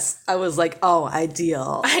kids. I was like, oh,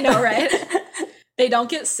 ideal. I know, right? They don't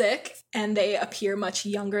get sick, and they appear much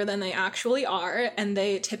younger than they actually are, and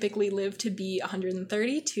they typically live to be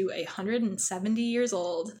 130 to 170 years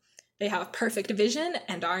old. They have perfect vision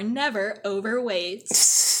and are never overweight.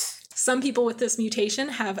 Some people with this mutation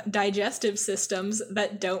have digestive systems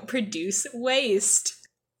that don't produce waste.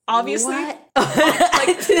 Obviously,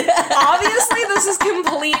 obviously this is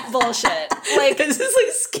complete bullshit. Like, this is,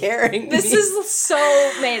 like, scaring me. This is so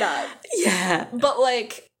made up. Yeah. But,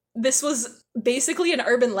 like, this was basically an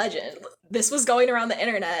urban legend. this was going around the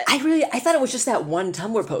internet. I thought it was just that one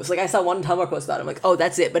Tumblr post. Like, I saw one Tumblr post about it. I'm like, oh,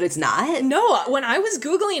 that's it, but it's not? No, when I was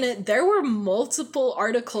Googling it, there were multiple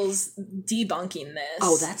articles debunking this.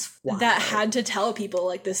 Oh, that's wild. That had to tell people,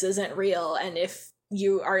 like, this isn't real, and if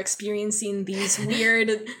you are experiencing these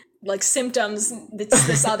weird, like, symptoms, it's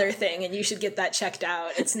this other thing, and you should get that checked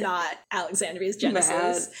out. It's not Alexandria's Genesis.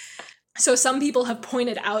 Mad. So some people have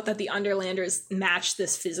pointed out that the Underlanders match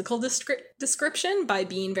this physical description by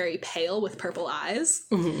being very pale with purple eyes.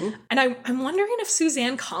 Mm-hmm. And I'm wondering if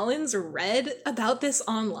Suzanne Collins read about this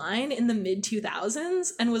online in the mid-2000s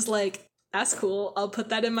and was like, that's cool, I'll put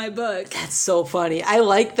that in my book. That's so funny. I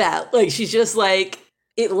like that. Like, she's just like,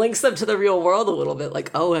 it links them to the real world a little bit.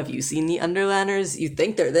 Like, oh, have you seen the Underlanders? You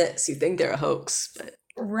think they're this. You think they're a hoax. But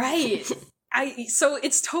right. So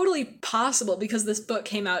it's totally possible, because this book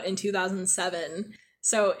came out in 2007.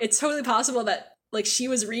 So it's totally possible that, like, she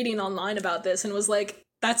was reading online about this and was like,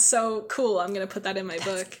 that's so cool, I'm going to put that in my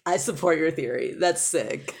book. I support your theory. That's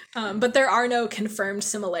sick. But there are no confirmed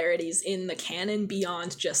similarities in the canon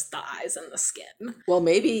beyond just the eyes and the skin. Well,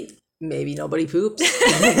 maybe nobody poops.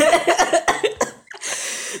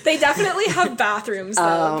 They definitely have bathrooms,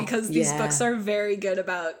 though, because these books are very good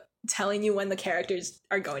about telling you when the characters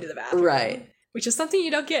are going to the bathroom. Right. Which is something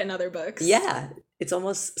you don't get in other books. Yeah. It's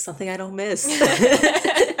almost something I don't miss.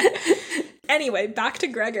 Anyway, back to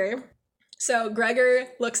Gregor. So Gregor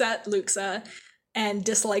looks at Luxa and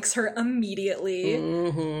dislikes her immediately.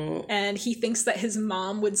 Mm-hmm. And he thinks that his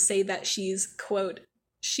mom would say that she's, quote,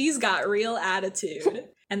 she's got real attitude.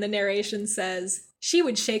 And the narration says, she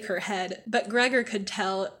would shake her head, but Gregor could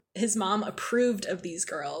tell his mom approved of these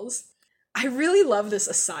girls. I really love this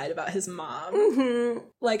aside about his mom. Mm-hmm.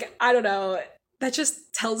 Like, I don't know. That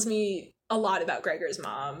just tells me a lot about Gregor's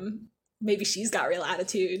mom. Maybe she's got real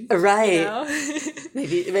attitude. Right. You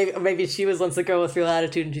know? maybe she was once a girl with real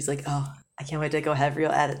attitude and she's like, oh, I can't wait to go have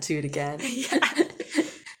real attitude again. Yeah.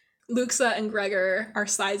 Luxa and Gregor are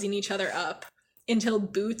sizing each other up until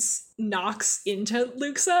Boots knocks into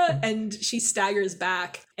Luxa and she staggers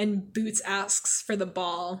back and Boots asks for the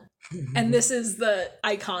ball. And this is the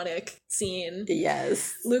iconic scene.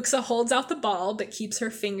 Yes. Luxa holds out the ball but keeps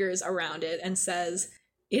her fingers around it and says,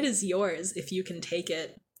 it is yours if you can take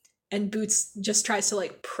it. And Boots just tries to,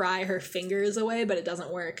 like, pry her fingers away, but it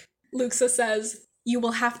doesn't work. Luxa says, you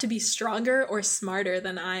will have to be stronger or smarter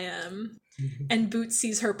than I am. And Boots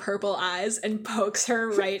sees her purple eyes and pokes her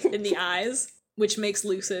right in the eyes, which makes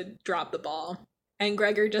Luxa drop the ball. And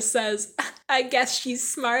Gregor just says, I guess she's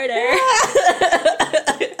smarter.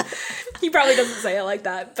 He probably doesn't say it like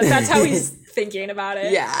that, but that's how he's thinking about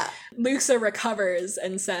it. Yeah. Luxa recovers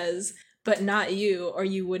and says, but not you, or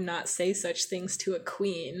you would not say such things to a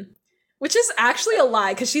queen. Which is actually a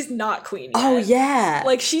lie, because she's not queen yet. Oh, yeah.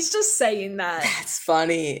 Like, she's just saying that. That's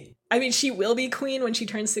funny. I mean, she will be queen when she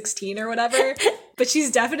turns 16 or whatever, but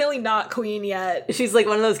she's definitely not queen yet. She's like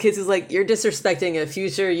one of those kids who's like, you're disrespecting a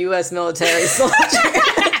future U.S. military soldier.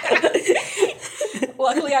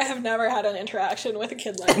 Luckily, I have never had an interaction with a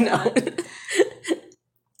kid like that.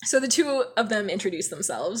 So the two of them introduce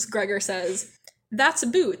themselves. Gregor says, that's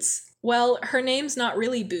Boots. Well, her name's not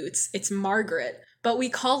really Boots, it's Margaret. But we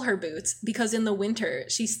call her Boots because in the winter,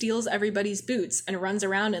 she steals everybody's boots and runs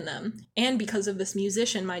around in them. And because of this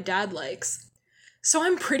musician my dad likes. So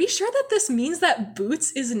I'm pretty sure that this means that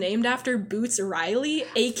Boots is named after Boots Riley,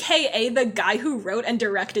 a.k.a. the guy who wrote and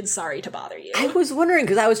directed Sorry to Bother You. I was wondering,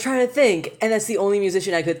 because I was trying to think, and that's the only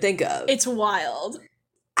musician I could think of. It's wild.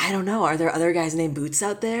 I don't know. Are there other guys named Boots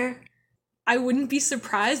out there? I wouldn't be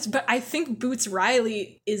surprised, but I think Boots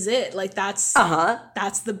Riley is it. Like, that's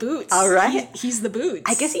the Boots. All right. He's the Boots.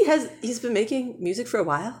 I guess he's been making music for a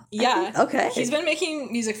while. Yeah. Okay. He's been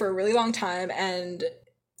making music for a really long time, and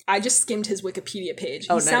I just skimmed his Wikipedia page.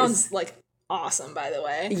 He nice. Sounds like awesome, by the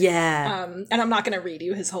way. Yeah. And I'm not going to read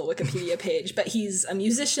you his whole Wikipedia page, but he's a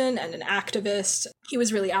musician and an activist. He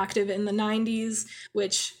was really active in the 90s,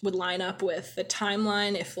 which would line up with the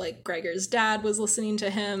timeline if, like, Gregor's dad was listening to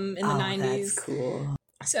him in the 90s. That's cool.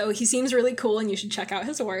 So he seems really cool, and you should check out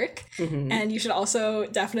his work. Mm-hmm. And you should also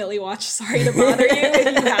definitely watch Sorry to Bother You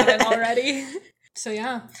if you haven't already. So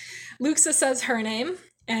yeah. Luxa says her name,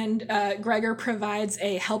 and Gregor provides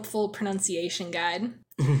a helpful pronunciation guide.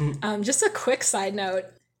 Just a quick side note,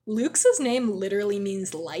 Lux's name literally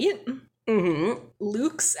means light. Mm-hmm.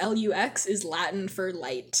 Lux, Lux, is Latin for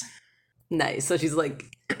light. Nice. So she's like,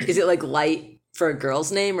 is it like light for a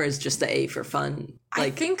girl's name, or is just the A for fun?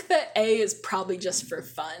 Like, I think the A is probably just for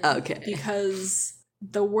fun. Okay. Because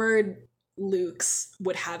the word Lux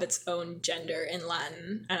would have its own gender in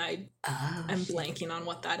Latin, and I'm blanking on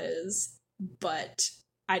what that is. But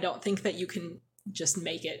I don't think that you can just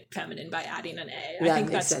make it feminine by adding an A. That I think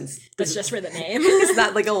makes that's sense. that's just for the name. It's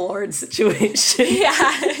not like a Lord situation.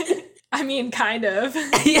 Yeah. I mean, kind of.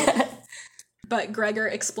 Yeah. But Gregor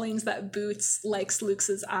explains that Boots likes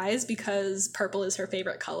Luxa's eyes because purple is her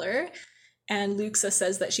favorite color. And Luxa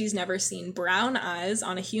says that she's never seen brown eyes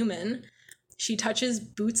on a human. She touches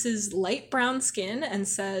Boots's light brown skin and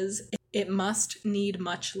says it must need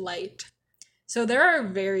much light. So there are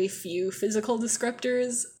very few physical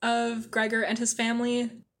descriptors of Gregor and his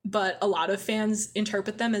family, but a lot of fans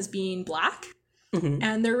interpret them as being black. Mm-hmm.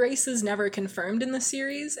 And their race is never confirmed in the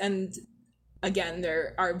series, and again,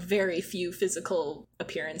 there are very few physical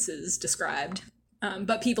appearances described.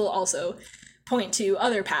 But people also point to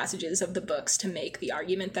other passages of the books to make the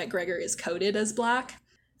argument that Gregor is coded as black.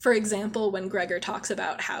 For example, when Gregor talks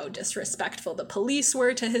about how disrespectful the police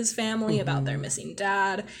were to his family about their missing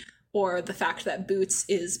dad, or the fact that Boots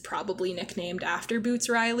is probably nicknamed after Boots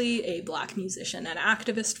Riley, a black musician and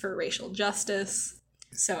activist for racial justice.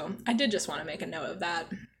 So I did just want to make a note of that.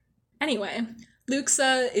 Anyway,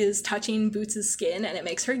 Luxa is touching Boots' skin and it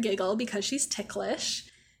makes her giggle because she's ticklish.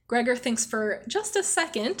 Gregor thinks for just a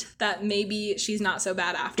second that maybe she's not so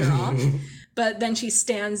bad after all. But then she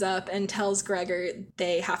stands up and tells Gregor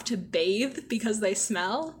they have to bathe because they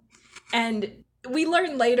smell. And we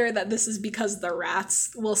learn later that this is because the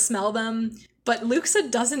rats will smell them, but Luxa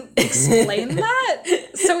doesn't explain that,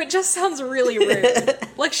 so it just sounds really rude.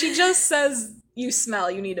 Like, she just says, you smell,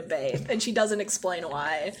 you need to bathe, and she doesn't explain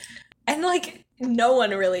why. And, like, no one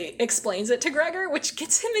really explains it to Gregor, which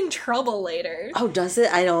gets him in trouble later. Oh, does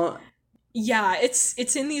it? I don't... Yeah,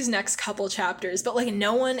 it's in these next couple chapters, but, like,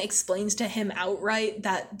 no one explains to him outright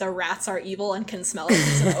that the rats are evil and can smell if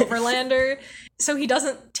he's an overlander, so he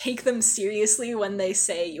doesn't take them seriously when they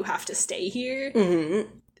say, you have to stay here. Mm-hmm.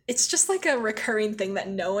 It's just, like, a recurring thing that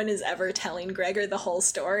no one is ever telling Gregor the whole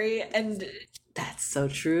story, and... That's so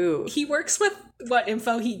true. He works with what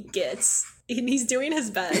info he gets. He's doing his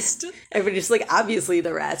best. Everybody's just like, obviously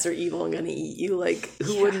the rats are evil and gonna eat you. Like,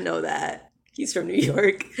 who wouldn't know that? He's from New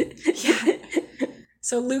York. Yeah.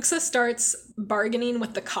 So Luxa starts bargaining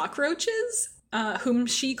with the cockroaches, whom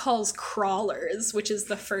she calls crawlers, which is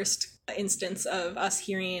the first instance of us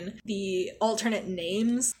hearing the alternate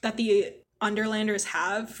names that the Underlanders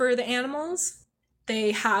have for the animals.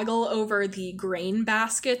 They haggle over the grain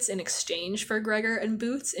baskets in exchange for Gregor and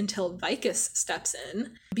Boots until Vicus steps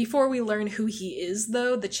in. Before we learn who he is,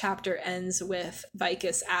 though, the chapter ends with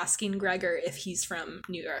Vicus asking Gregor if he's from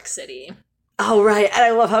New York City. Oh, right. And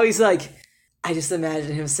I love how he's like, I just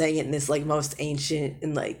imagine him saying it in this, like, most ancient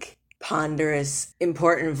and, like, ponderous,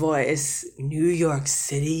 important voice. New York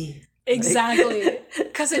City? Exactly.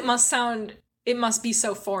 Because it must be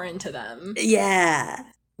so foreign to them. Yeah.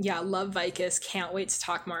 Yeah, love Vicus. Can't wait to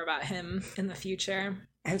talk more about him in the future.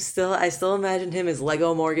 I still imagine him as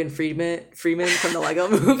Lego Morgan Freeman from the Lego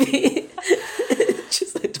movie.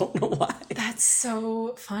 Just, I don't know why. That's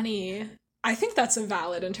so funny. I think that's a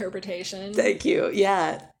valid interpretation. Thank you.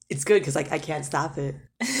 Yeah, it's good because, like, I can't stop it.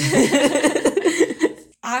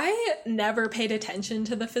 I never paid attention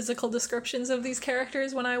to the physical descriptions of these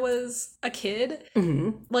characters when I was a kid.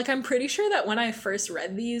 Mm-hmm. Like, I'm pretty sure that when I first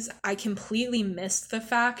read these, I completely missed the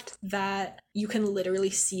fact that you can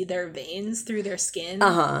literally see their veins through their skin.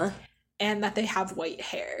 Uh-huh. And that they have white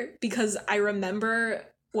hair. Because I remember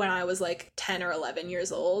when I was, like, 10 or 11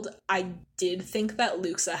 years old, I did think that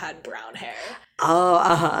Luxa had brown hair. Oh,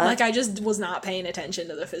 uh-huh. Like, I just was not paying attention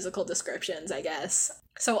to the physical descriptions, I guess.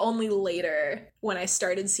 So only later, when I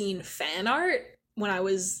started seeing fan art, when I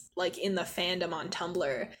was, like, in the fandom on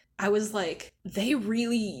Tumblr, I was like, they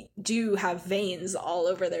really do have veins all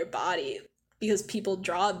over their body because people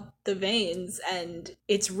draw the veins and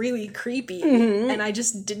it's really creepy. Mm-hmm. And I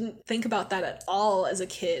just didn't think about that at all as a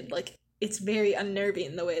kid. Like, it's very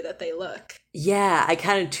unnerving the way that they look. Yeah, I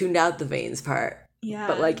kind of tuned out the veins part. Yeah.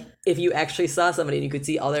 But, like, if you actually saw somebody and you could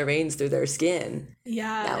see all their veins through their skin,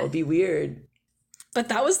 yeah, that would be weird. But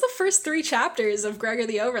that was the first 3 chapters of Gregor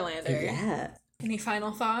the Overlander. Yeah. Any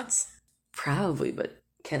final thoughts? Probably, but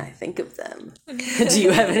can I think of them? Do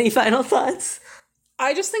you have any final thoughts?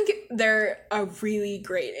 I just think they're a really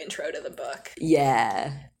great intro to the book.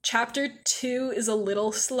 Yeah. Chapter 2 is a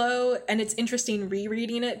little slow, and it's interesting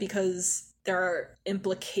rereading it because there are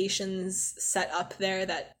implications set up there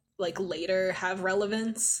that, like, later have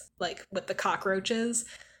relevance, like with the cockroaches.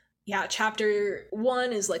 Yeah, chapter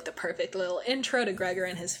 1 is, like, the perfect little intro to Gregor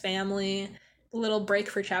and his family. A little break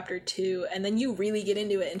for chapter 2, and then you really get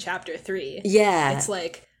into it in chapter 3. Yeah. It's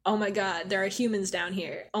like, oh my god, there are humans down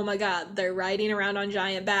here. Oh my god, they're riding around on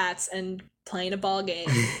giant bats and playing a ball game.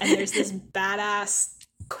 And there's this badass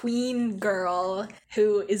queen girl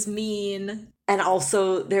who is mean. And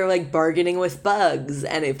also, they're like bargaining with bugs,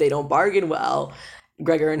 and if they don't bargain well,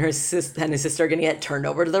 Gregor and his sister are gonna get turned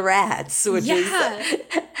over to the rats, which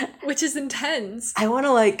is intense. I want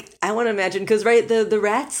to imagine, because right, the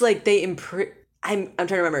rats, like, I'm trying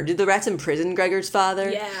to remember, did the rats imprison Gregor's father?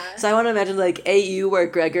 Yeah. So I want to imagine, like, AU, where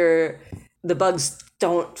Gregor, the bugs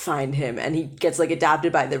don't find him and he gets, like,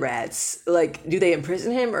 adopted by the rats. Like, do they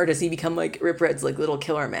imprison him, or does he become, like, Rip Red's, like, little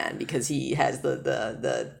killer man because he has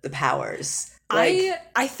the powers? Like,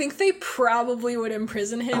 I think they probably would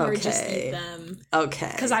imprison him or just eat them.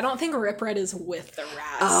 Okay. Because I don't think Rip Red is with the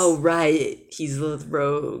rats. Oh, right. He's the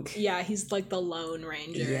rogue. Yeah, he's like the Lone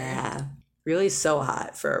Ranger. Yeah. Really so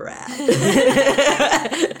hot for a rat.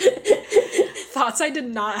 Thoughts I did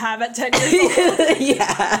not have at 10 years old.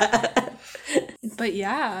 Yeah. But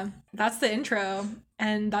yeah, that's the intro.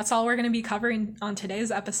 And that's all we're going to be covering on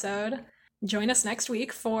today's episode. Join us next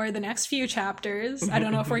week for the next few chapters. I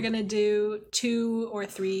don't know if we're going to do 2 or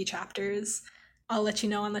 3 chapters. I'll let you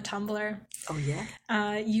know on the Tumblr. Oh, yeah?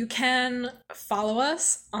 You can follow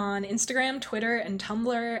us on Instagram, Twitter, and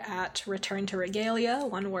Tumblr at Return to Regalia,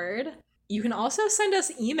 one word. You can also send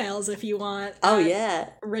us emails if you want. Oh, yeah.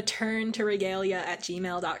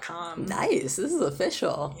 returntoregalia@gmail.com. Nice. This is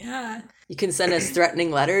official. Yeah. You can send us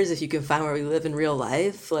threatening letters if you can find where we live in real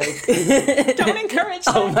life. Like, don't encourage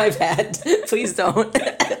that. Oh, my bad. Please don't.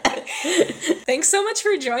 Thanks so much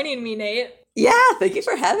for joining me, Nate. Yeah, thank you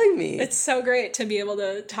for having me. It's so great to be able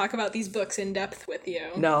to talk about these books in depth with you.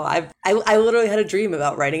 No, I literally had a dream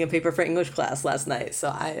about writing a paper for English class last night, so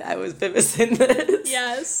I was missing this.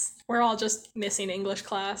 Yes, we're all just missing English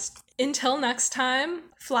class. Until next time,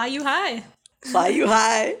 fly you high. Fly you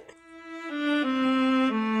high.